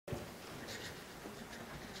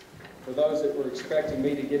For those that were expecting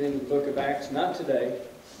me to get into the book of Acts, not today.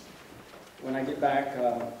 When I get back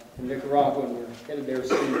from Nicaragua and we're headed there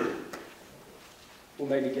soon, we'll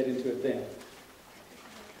maybe get into it then.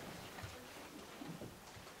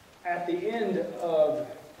 At the end of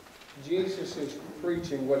Jesus'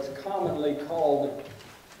 preaching, what's commonly called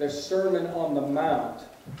the Sermon on the Mount,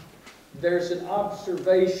 there's an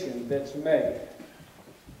observation that's made.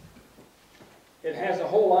 It has a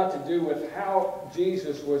whole lot to do with how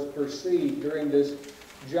Jesus was perceived during this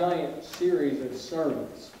giant series of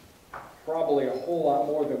sermons. Probably a whole lot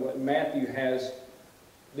more than what Matthew has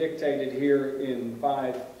dictated here in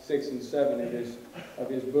 5, 6, and 7 of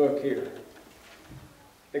his book here.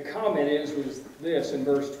 The comment was this in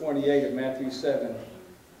verse 28 of Matthew 7.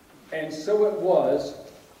 And so it was,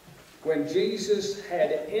 when Jesus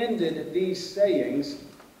had ended these sayings,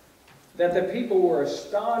 that the people were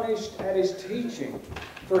astonished at his teaching,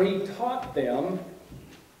 for he taught them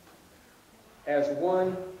as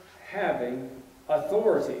one having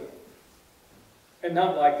authority, and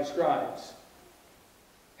not like the scribes,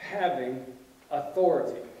 having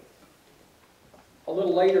authority. A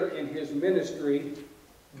little later in his ministry,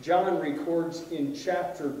 John records in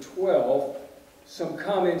chapter 12 some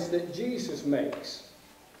comments that Jesus makes.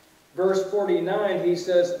 Verse 49, he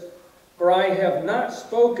says, "For I have not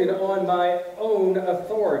spoken on my own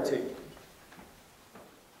authority,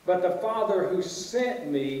 but the Father who sent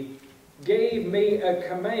me gave me a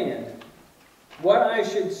command, what I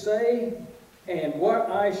should say and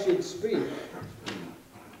what I should speak.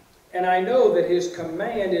 And I know that his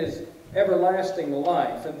command is everlasting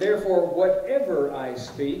life, and therefore whatever I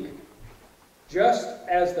speak, just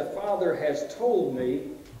as the Father has told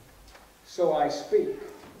me, so I speak."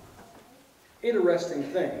 Interesting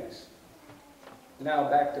things. Now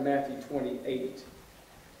back to Matthew 28.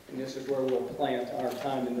 And this is where we'll plant our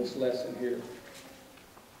time in this lesson here.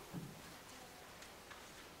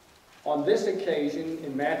 On this occasion,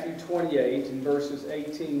 in Matthew 28, in verses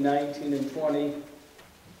 18, 19, and 20,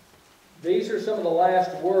 these are some of the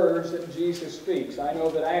last words that Jesus speaks. I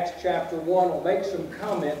know that Acts chapter 1 will make some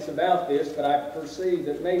comments about this, but I perceive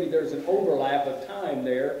that maybe there's an overlap of time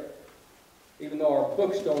there, even though our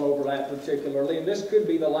books don't overlap particularly. And this could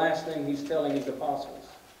be the last thing he's telling his apostles.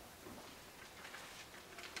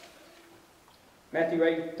 Matthew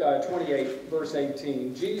 28, verse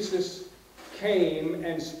 18. Jesus came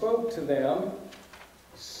and spoke to them,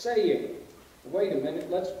 saying, wait a minute,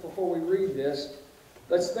 before we read this,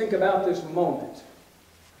 let's think about this moment.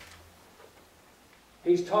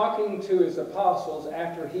 He's talking to his apostles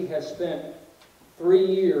after he has spent 3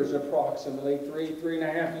 years approximately, three and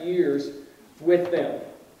a half years with them.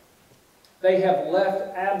 They have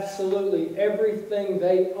left absolutely everything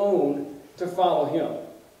they own to follow him.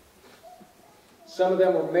 Some of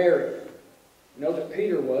them were married. You know that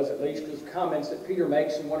Peter was, at least, because comments that Peter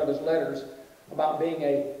makes in one of his letters about being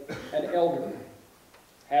an elder,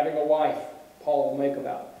 having a wife. Paul will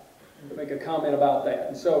make a comment about that.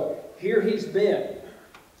 And so here he's been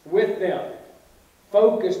with them.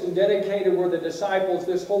 Focused and dedicated were the disciples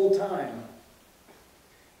this whole time.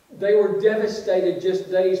 They were devastated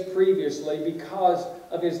just days previously because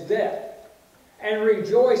of his death, and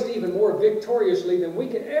rejoiced even more victoriously than we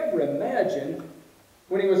could ever imagine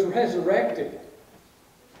when he was resurrected.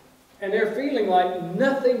 And they're feeling like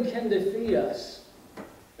nothing can defeat us.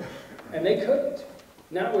 And they couldn't.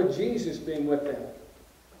 Not with Jesus being with them.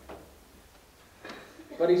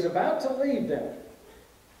 But he's about to leave them.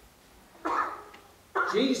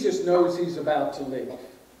 Jesus knows he's about to leave.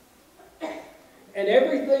 And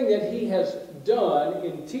everything that he has done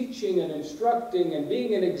in teaching and instructing and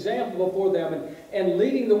being an example before them and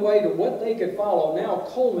leading the way to what they could follow now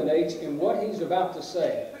culminates in what he's about to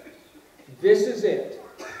say. This is it.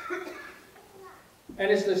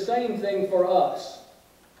 And it's the same thing for us.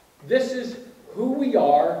 This is who we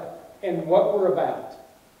are and what we're about.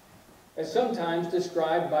 As sometimes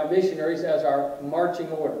described by missionaries as our marching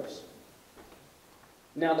orders.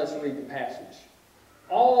 Now let's read the passage.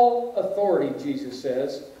 All authority, Jesus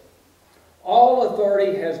says, all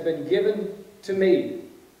authority has been given to me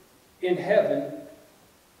in heaven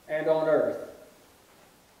and on earth.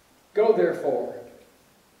 Go therefore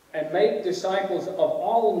and make disciples of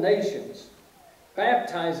all nations,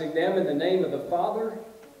 baptizing them in the name of the Father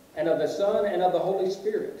and of the Son and of the Holy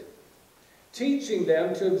Spirit, teaching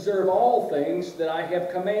them to observe all things that I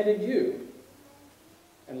have commanded you.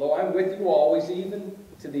 And lo, I'm with you always, even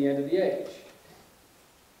to the end of the age.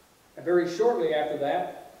 And very shortly after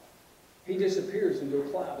that, he disappears into a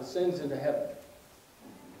cloud, ascends into heaven.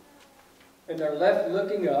 And they're left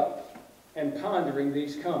looking up and pondering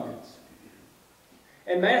these comments.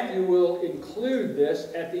 And Matthew will include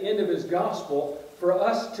this at the end of his gospel for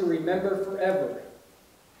us to remember forever.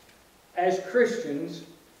 As Christians,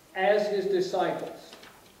 as his disciples.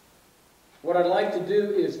 What I'd like to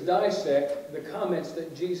do is dissect the comments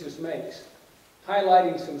that Jesus makes,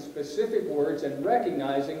 highlighting some specific words and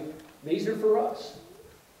recognizing these are for us.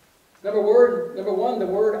 Number one, the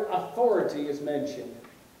word authority is mentioned.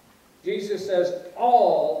 Jesus says,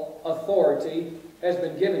 all authority has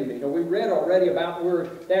been given me. Now, we read already about where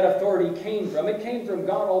that authority came from. It came from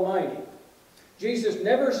God Almighty. Jesus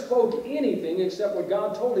never spoke anything except what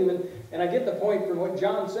God told him. And I get the point from what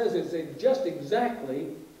John says is just exactly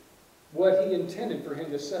what he intended for him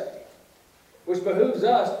to say. Which behooves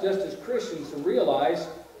us, just as Christians, to realize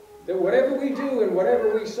that whatever we do and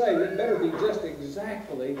whatever we say, it better be just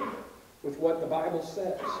exactly with what the Bible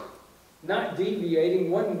says. Not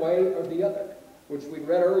deviating one way or the other, which we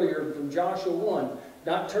read earlier from Joshua 1.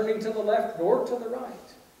 Not turning to the left nor to the right.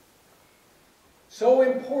 So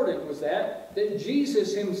important was that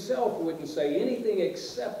Jesus himself wouldn't say anything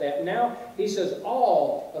except that. Now he says,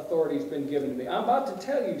 all authority has been given to me. I'm about to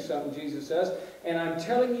tell you something, Jesus says, and I'm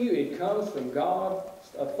telling you it comes from God's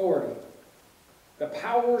authority. The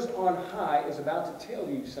powers on high is about to tell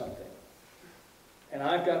you something. And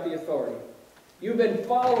I've got the authority. You've been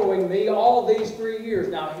following me all these 3 years.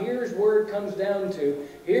 Now here's where it comes down to.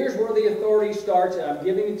 Here's where the authority starts, and I'm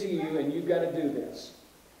giving it to you, and you've got to do this.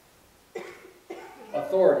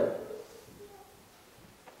 Authority.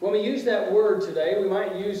 When we use that word today, we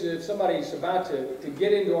might use it if somebody's about to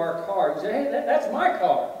get into our car. You say, hey, that's my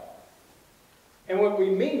car. And what we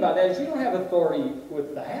mean by that is you don't have authority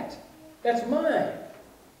with that. That's mine.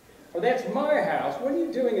 Or that's my house. What are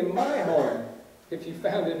you doing in my home? If you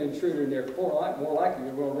found an intruder in there, more likely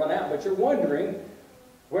you're going to run out. But you're wondering,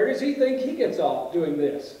 where does he think he gets off doing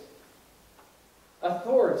this?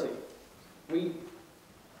 Authority. We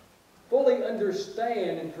fully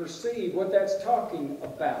understand and perceive what that's talking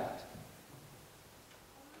about.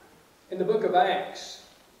 In the book of Acts,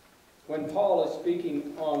 when Paul is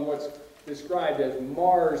speaking on what's described as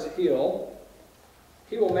Mars Hill,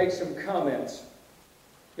 he will make some comments.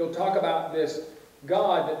 He'll talk about this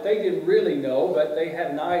God that they didn't really know, but they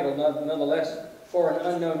had an idol nonetheless for an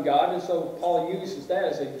unknown God. And so Paul uses that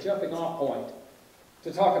as a jumping off point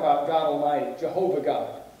to talk about God Almighty, Jehovah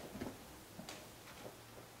God.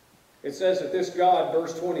 It says that this God,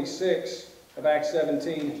 verse 26 of Acts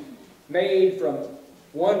 17, made from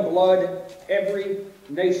one blood every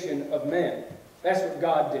nation of men. That's what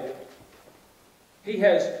God did. He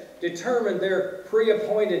has determined their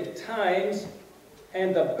pre-appointed times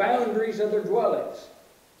and the boundaries of their dwellings.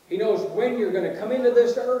 He knows when you're going to come into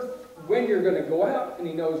this earth, when you're going to go out, and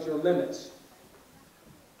he knows your limits.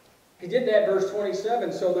 He did that, verse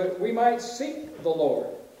 27, so that we might seek the Lord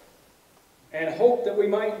and hope that we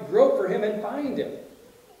might grope for him and find him,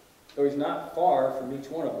 though he's not far from each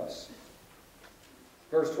one of us.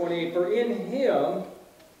 Verse 28, for in him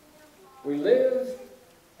we live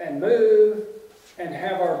and move and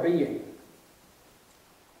have our being.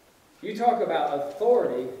 You talk about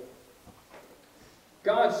authority.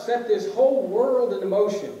 God set this whole world in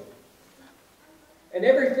motion. And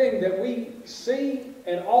everything that we see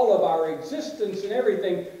and all of our existence and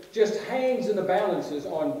everything just hangs in the balances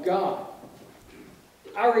on God.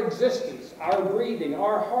 Our existence, our breathing,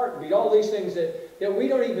 our heartbeat, all these things that we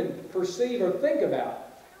don't even perceive or think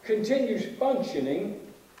about continues functioning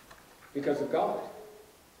because of God.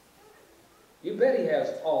 You bet he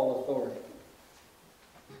has all authority.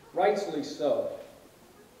 Rightfully so.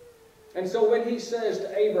 And so when he says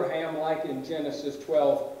to Abraham, like in Genesis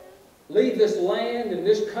 12, leave this land and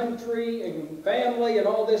this country and family and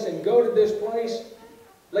all this and go to this place.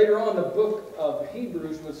 Later on, the book of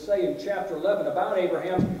Hebrews would say in chapter 11 about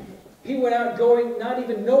Abraham, he went out going, not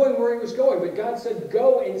even knowing where he was going, but God said,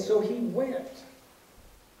 go, and so he went.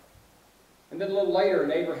 And then a little later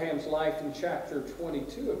in Abraham's life in chapter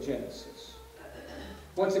 22 of Genesis,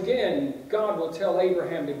 once again, God will tell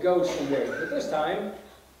Abraham to go somewhere. But this time,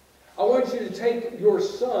 I want you to take your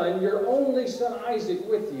son, your only son Isaac,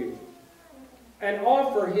 with you and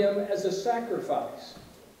offer him as a sacrifice.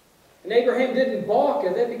 And Abraham didn't balk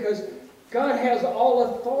at that because God has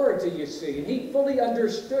all authority, you see. And he fully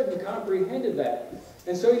understood and comprehended that.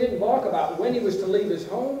 And so he didn't balk about when he was to leave his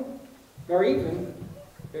home, nor even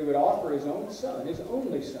he would offer his own son, his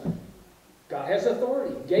only son. God has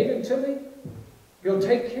authority. He gave him to me. He'll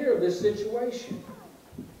take care of this situation.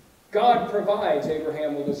 God provides,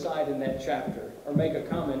 Abraham will decide in that chapter, or make a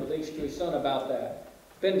comment at least to his son about that.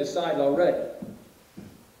 Been decided already.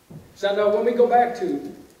 So now when we go back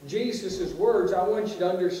to Jesus' words, I want you to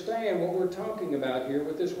understand what we're talking about here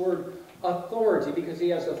with this word authority because he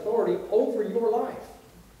has authority over your life.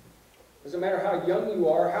 Doesn't matter how young you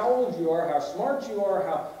are, how old you are, how smart you are,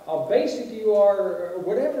 how basic you are, or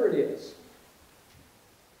whatever it is.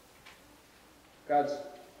 God's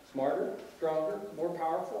smarter, stronger, more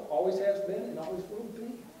powerful, always has been and always will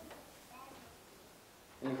be.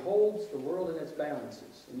 And he holds the world in its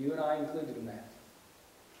balances, and you and I included in that.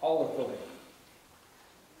 All authority.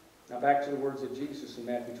 Now back to the words of Jesus in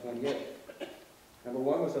Matthew 28. Number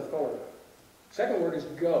one was authority. Second word is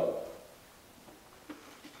go.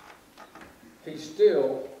 He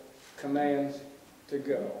still commands to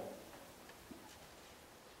go.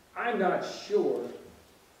 I'm not sure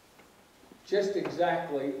just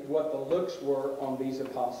exactly what the looks were on these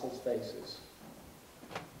apostles' faces.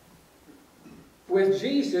 With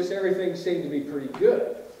Jesus, everything seemed to be pretty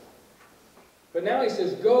good. But now he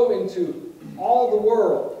says, go into all the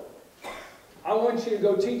world. I want you to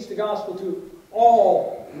go teach the gospel to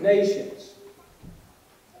all nations.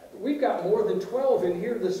 We've got more than 12 in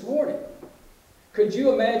here this morning. Could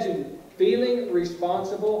you imagine feeling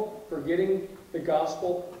responsible for getting the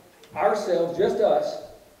gospel, ourselves, just us,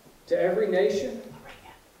 to every nation?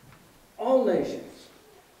 All nations.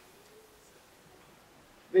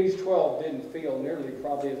 These 12 didn't feel nearly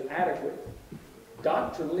probably as adequate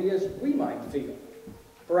doctrinally as we might feel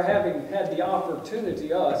for having had the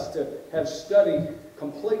opportunity, us, to have studied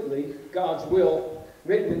completely God's will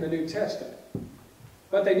written in the New Testament.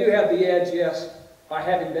 But they do have the edge, yes, by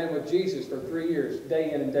having been with Jesus for 3 years,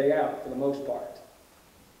 day in and day out, for the most part.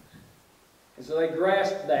 And so they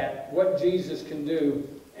grasped that, what Jesus can do,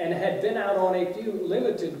 and had been out on a few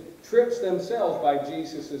limited trips themselves by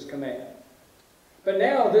Jesus' command. But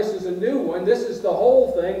now this is a new one. This is the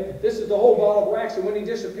whole thing. This is the whole ball of wax. And when he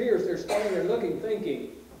disappears, they're standing there looking,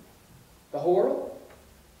 thinking, the whole world?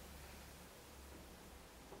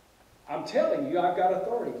 I'm telling you, I've got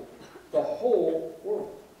authority. The whole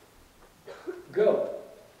world. Go.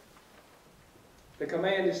 The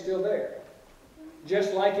command is still there.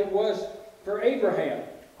 Just like it was for Abraham.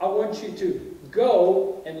 I want you to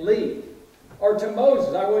go and lead. Or to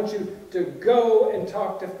Moses, I want you to go and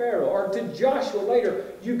talk to Pharaoh. Or to Joshua later,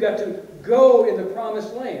 you've got to go in the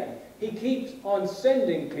promised land. He keeps on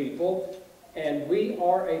sending people, and we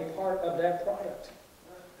are a part of that product.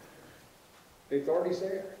 The authority's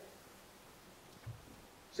there.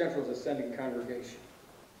 Central is a sending congregation.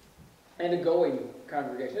 And a going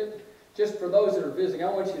congregation. Just for those that are visiting,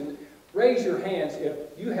 I want you to raise your hands if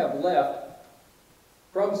you have left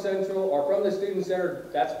from Central or from the Student Center,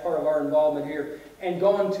 that's part of our involvement here, and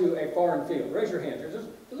gone to a foreign field. Raise your hands. Just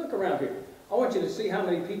look around here. I want you to see how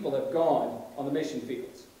many people have gone on the mission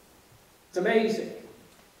fields. It's amazing.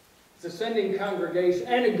 It's a sending congregation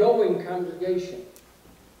and a going congregation.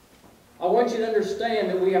 I want you to understand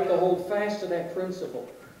that we have to hold fast to that principle.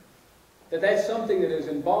 That's something that is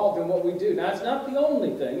involved in what we do. Now, it's not the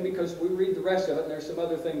only thing, because we read the rest of it and there's some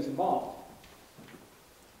other things involved.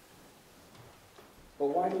 But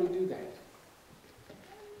why do we do that?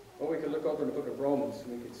 Well, we could look over in the book of Romans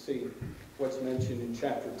and we could see what's mentioned in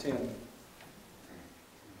chapter 10.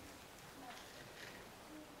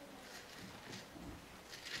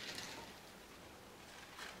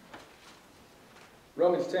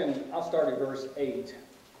 Romans 10, I'll start at verse 8.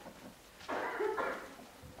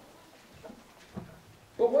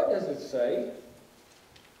 But what does it say?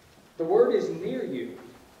 The word is near you.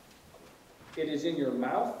 It is in your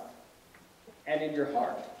mouth and in your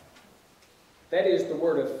heart. That is the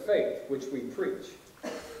word of faith which we preach.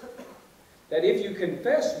 That if you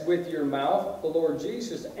confess with your mouth the Lord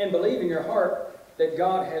Jesus and believe in your heart that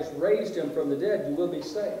God has raised him from the dead, you will be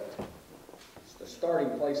saved. It's the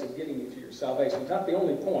starting place of getting you to your salvation. It's not the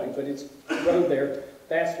only point, but it's the road there.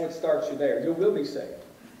 That's what starts you there. You will be saved.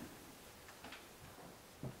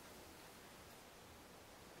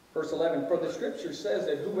 Verse 11, for the scripture says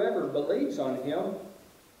that whoever believes on him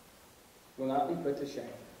will not be put to shame.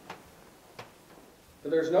 For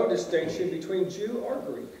there's no distinction between Jew or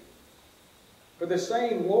Greek. For the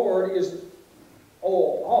same Lord is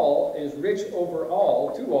all is rich over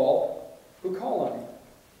all, to all who call on him.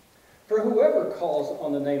 For whoever calls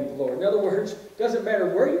on the name of the Lord. In other words, it doesn't matter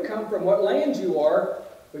where you come from, what land you are.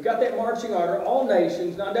 We've got that marching order, all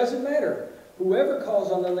nations. Now, it doesn't matter. Whoever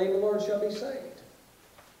calls on the name of the Lord shall be saved.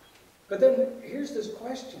 But then, here's this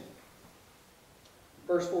question.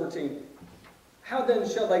 Verse 14. How then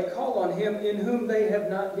shall they call on him in whom they have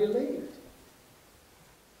not believed?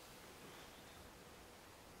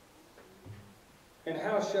 And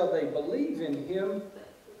how shall they believe in him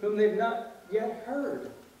whom they've not yet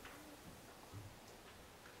heard?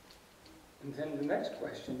 And then the next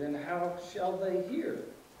question, then how shall they hear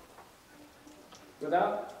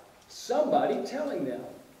without somebody telling them.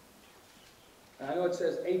 I know it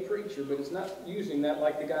says a preacher, but it's not using that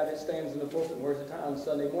like the guy that stands in the pulpit and wears a tie on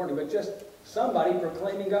Sunday morning, but just somebody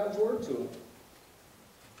proclaiming God's word to them.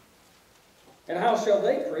 And how shall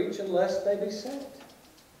they preach unless they be sent?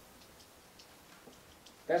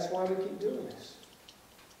 That's why we keep doing this.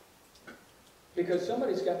 Because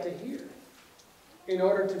somebody's got to hear in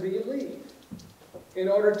order to believe, in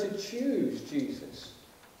order to choose Jesus.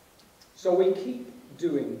 So we keep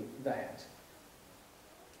doing that.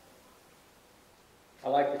 I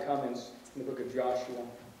like the comments in the book of Joshua,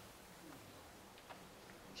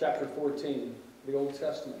 chapter 14, the Old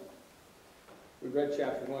Testament. We read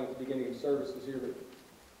chapter 1 at the beginning of services here, but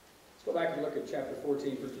let's go back and look at chapter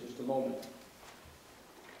 14 for just a moment.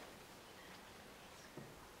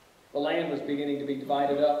 The land was beginning to be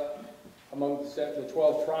divided up among the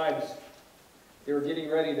 12 tribes. They were getting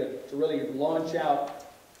ready to really launch out.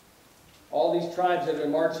 All these tribes that have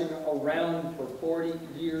been marching around for 40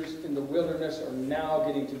 years in the wilderness are now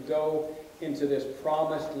getting to go into this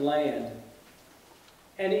promised land.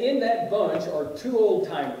 And in that bunch are 2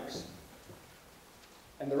 old-timers.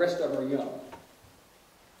 And the rest of them are young.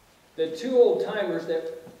 The 2 old-timers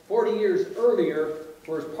that 40 years earlier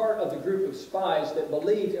were part of the group of spies that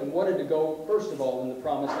believed and wanted to go, first of all, in the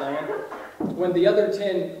promised land, when the other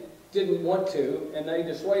 10 didn't want to, and they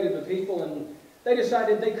dissuaded the people, and they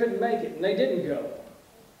decided they couldn't make it, and they didn't go.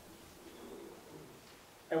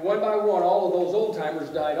 And one by one, all of those old-timers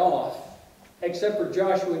died off, except for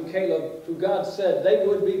Joshua and Caleb, who God said they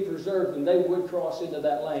would be preserved and they would cross into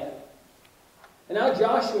that land. And now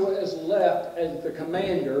Joshua is left as the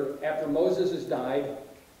commander after Moses has died,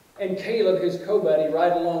 and Caleb, his co-buddy,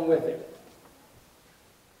 right along with him.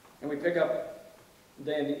 And we pick up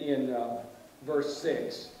then in verse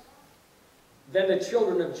 6. Then the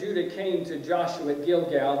children of Judah came to Joshua at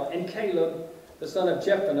Gilgal, and Caleb, the son of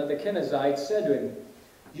Jephunneh the Kenizzite, said to him,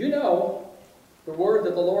 "You know the word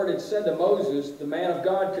that the Lord had said to Moses, the man of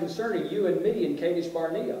God, concerning you and me in Kadesh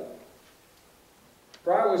Barnea.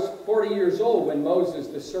 For I was 40 years old when Moses,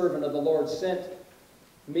 the servant of the Lord, sent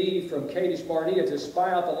me from Kadesh Barnea to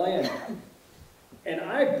spy out the land. And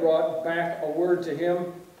I brought back a word to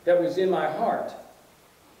him that was in my heart.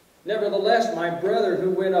 Nevertheless, my brother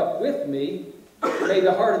who went up with me made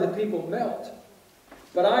the heart of the people melt.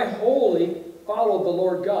 But I wholly followed the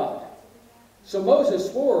Lord God. So Moses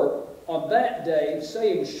swore on that day,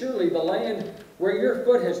 saying, Surely the land where your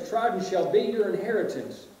foot has trodden shall be your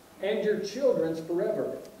inheritance, and your children's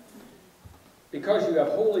forever, because you have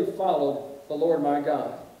wholly followed the Lord my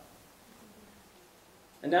God.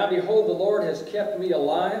 And now behold, the Lord has kept me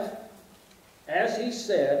alive, as he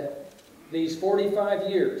said, these 45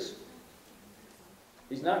 years.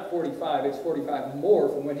 He's not 45, it's 45 more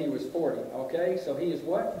from when he was 40. Okay, so he is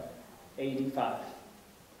what? 85.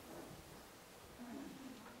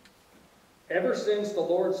 Ever since the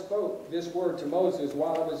Lord spoke this word to Moses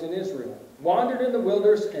while I was in Israel, wandered in the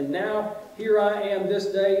wilderness, and now here I am this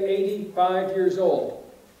day, 85 years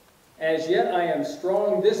old. As yet I am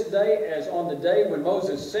strong this day as on the day when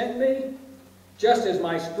Moses sent me. Just as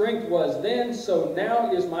my strength was then, so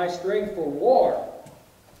now is my strength for war,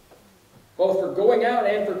 both for going out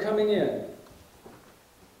and for coming in.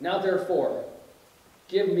 Now therefore,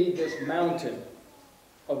 give me this mountain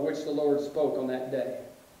of which the Lord spoke on that day.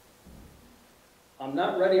 I'm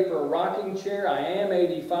not ready for a rocking chair. I am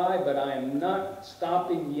 85, but I am not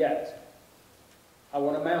stopping yet. I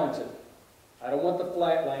want a mountain. I don't want the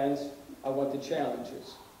flatlands. I want the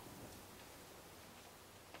challenges.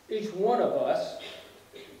 Each one of us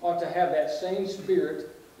ought to have that same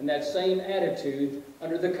spirit and that same attitude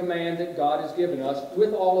under the command that God has given us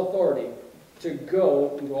with all authority to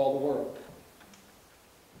go into all the world.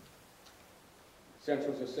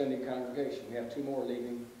 Central's Ascending Congregation. We have 2 more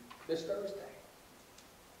leaving this Thursday.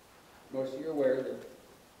 Most of you are aware that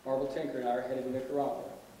Marvel Tinker and I are headed to Nicaragua.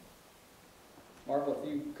 Marvel, if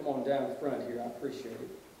you come on down the front here, I appreciate it.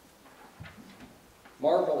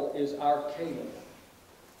 Marvel is our Caleb.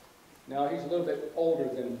 Now, he's a little bit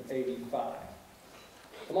older than 85.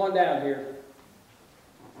 Come on down here.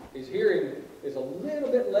 His hearing is a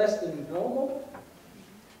little bit less than normal,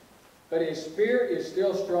 but his spirit is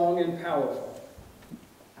still strong and powerful.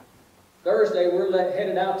 Thursday, we're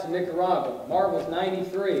headed out to Nicaragua. Marvel's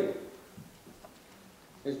 93.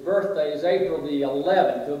 His birthday is April the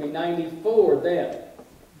 11th. He'll be 94 then.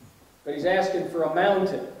 But he's asking for a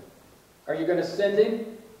mountain. Are you going to send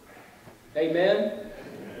him? Amen? Amen.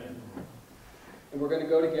 And we're going to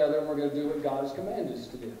go together and we're going to do what God has commanded us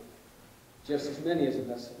to do. Just as many of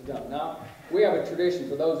us have done. Now, we have a tradition,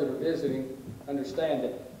 for those that are visiting, understand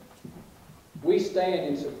it. We stand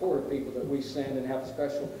in support of people that we send and have a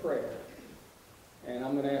special prayer. And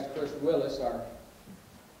I'm going to ask Chris Willis, our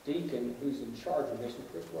deacon, who's in charge of this.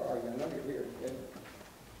 Chris, where are you? I know you're here. Yeah.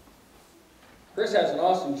 Chris has an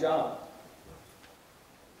awesome job.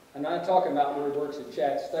 I'm not talking about where he works at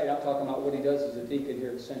Chat State. I'm talking about what he does as a deacon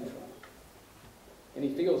here at Central. And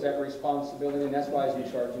he feels that responsibility, and that's why he's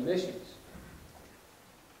in charge of missions.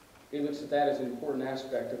 He looks at that as an important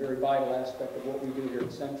aspect, a very vital aspect of what we do here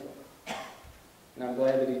at Central. And I'm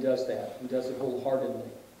glad that he does that. He does it wholeheartedly.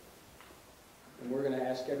 And we're going to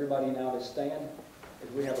ask everybody now to stand as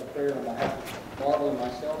we have a prayer on behalf of Marvel and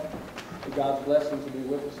myself. That God's blessings will be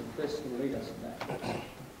with us, and Chris will lead us in that.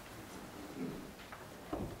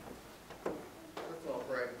 Let's all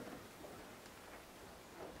pray.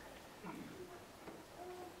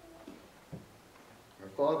 Our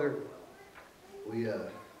Father, we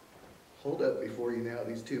hold up before you now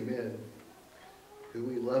these two men who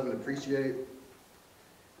we love and appreciate,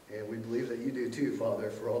 and we believe that you do too,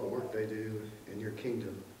 Father, for all the work they do in your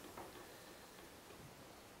kingdom.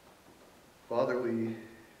 Father, we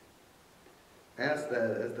ask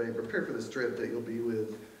that as they prepare for this trip that you'll be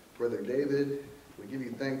with Brother David. We give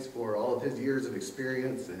you thanks for all of his years of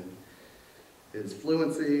experience and his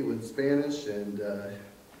fluency with Spanish and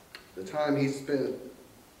the time he spent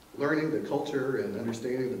learning the culture and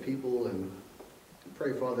understanding the people, and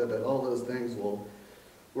pray, Father, that all those things will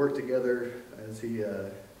work together as he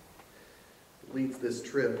leads this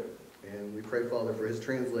trip. And we pray, Father, for his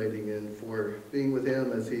translating and for being with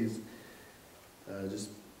him as he's just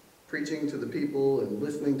preaching to the people and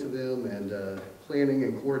listening to them and planning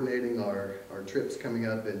and coordinating our trips coming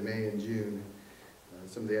up in May and June.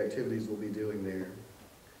 Some of the activities we'll be doing there.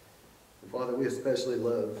 And Father, we especially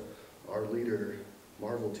love our leader,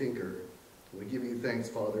 Marvel Tinker. We give you thanks,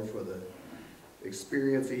 Father, for the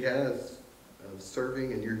experience he has of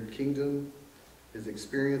serving in your kingdom, his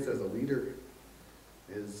experience as a leader,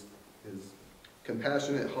 his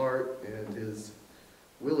compassionate heart, and his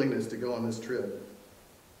willingness to go on this trip.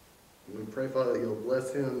 And we pray, Father, that you'll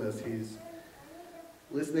bless him as he's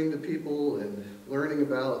listening to people and learning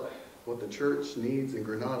about what the church needs in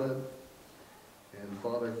Granada. And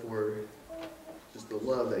Father, for just the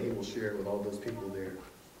love that he will share with all those people there.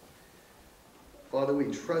 Father,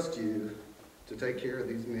 we trust you to take care of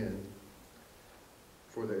these men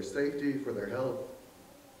for their safety, for their health.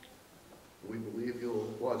 We believe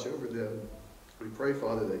you'll watch over them. We pray,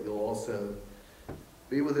 Father, that you'll also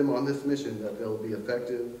be with them on this mission, that they'll be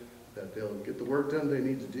effective, that they'll get the work done they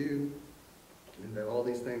need to do, and that all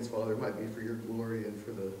these things, Father, might be for your glory and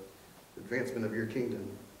for the advancement of your kingdom.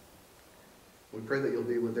 We pray that you'll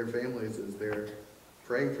be with their families as they're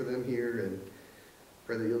praying for them here, and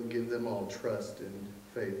pray that you'll give them all trust and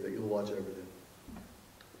faith, that you'll watch over them.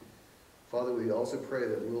 Father, we also pray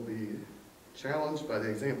that we'll be challenged by the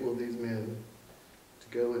example of these men to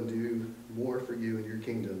go and do more for you in your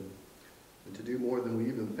kingdom, and to do more than we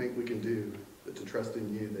even think we can do, but to trust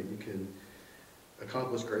in you that you can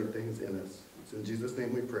accomplish great things in us. It's in Jesus'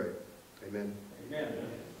 name we pray. Amen. Amen.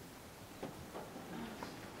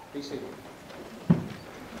 Be seated.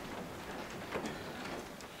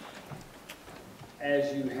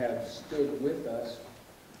 As you have stood with us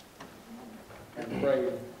and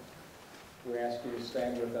prayed, we ask you to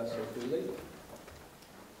stand with us as we leave.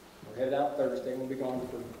 We're headed out Thursday. We'll be gone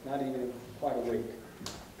for not even quite a week.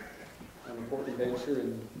 An important venture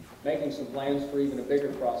and making some plans for even a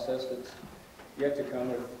bigger process that's yet to come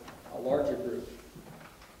with a larger group.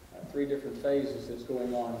 3 different phases that's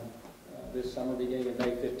going on this summer beginning of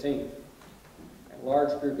May 15th. A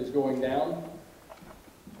large group is going down.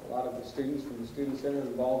 A lot of the students from the Student Center are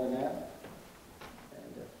involved in that.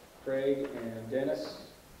 And Craig and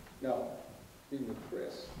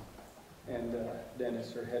Chris and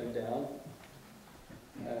Dennis are headed down.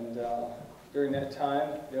 And during that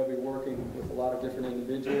time, they'll be working with a lot of different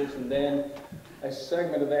individuals. And then a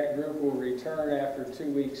segment of that group will return after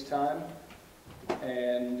 2 weeks' time.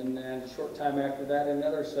 And then a short time after that,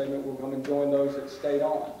 another segment will come and join those that stayed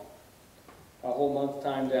on. A whole month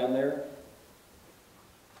time down there.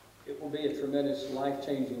 It will be a tremendous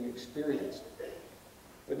life-changing experience.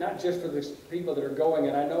 But not just for the people that are going,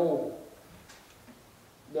 and I know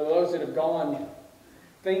those that have gone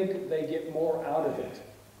think they get more out of it.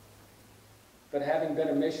 But having been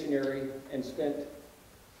a missionary and spent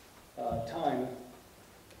time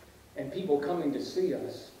and people coming to see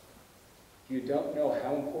us, you don't know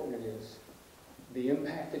how important it is, the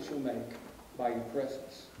impact that you'll make by your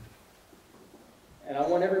presence. And I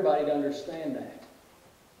want everybody to understand that.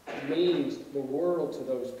 It means the world to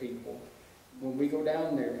those people when we go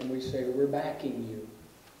down there and we say, we're backing you.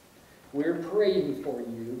 We're praying for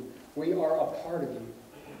you. We are a part of you.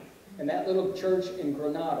 And that little church in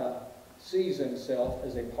Granada sees himself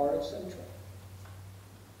as a part of Central.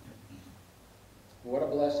 What a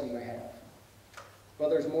blessing we have. Well,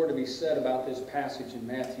 there's more to be said about this passage in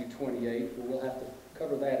Matthew 28, but we'll have to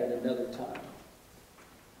cover that at another time.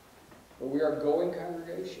 But we are a going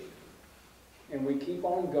congregation, and we keep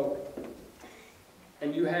on going.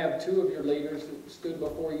 And you have two of your leaders that stood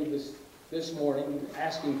before you this morning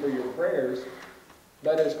asking for your prayers.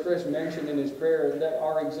 But as Chris mentioned in his prayer, that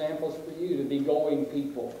are examples for you to be going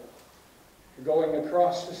people. Going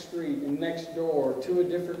across the street and next door, to a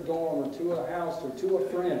different dorm, or to a house, or to a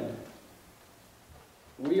friend.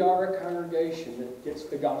 We are a congregation that gets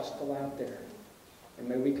the gospel out there. And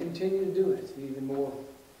may we continue to do it even more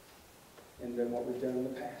than what we've done in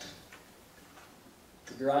the past.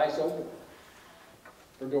 Keep your eyes open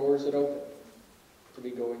for doors that open to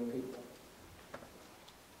be going people.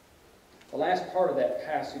 The last part of that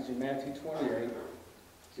passage in Matthew 28,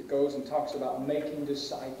 it goes and talks about making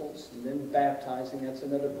disciples and then baptizing. That's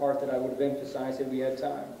another part that I would have emphasized if we had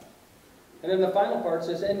time. And then the final part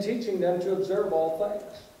says, and teaching them to observe all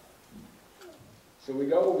things. So we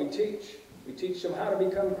go, we teach. We teach them how to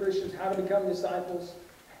become Christians, how to become disciples.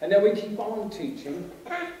 And then we keep on teaching.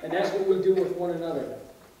 And that's what we do with one another.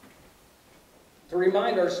 To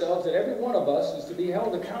remind ourselves that every one of us is to be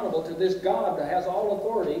held accountable to this God that has all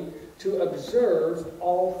authority to observe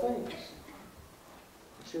all things.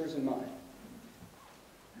 It's yours and mine.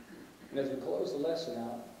 And as we close the lesson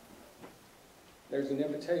out, there's an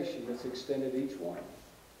invitation that's extended to each one.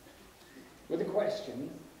 With the question,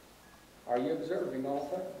 are you observing all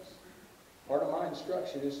things? Part of my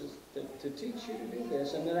instruction is to teach you to do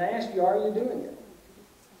this, and then I ask you, are you doing it?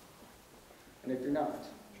 And if you're not,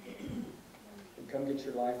 then come get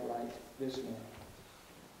your life right this morning.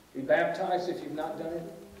 Be baptized if you've not done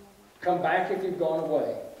it. Come back if you've gone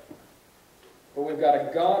away. But we've got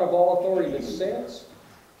a God of all authority that sends,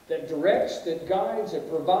 that directs, that guides, that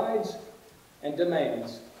provides, and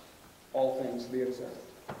demands all things be observed.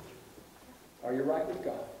 Are you right with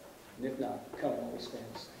God? And if not, come while we stand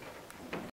and sing.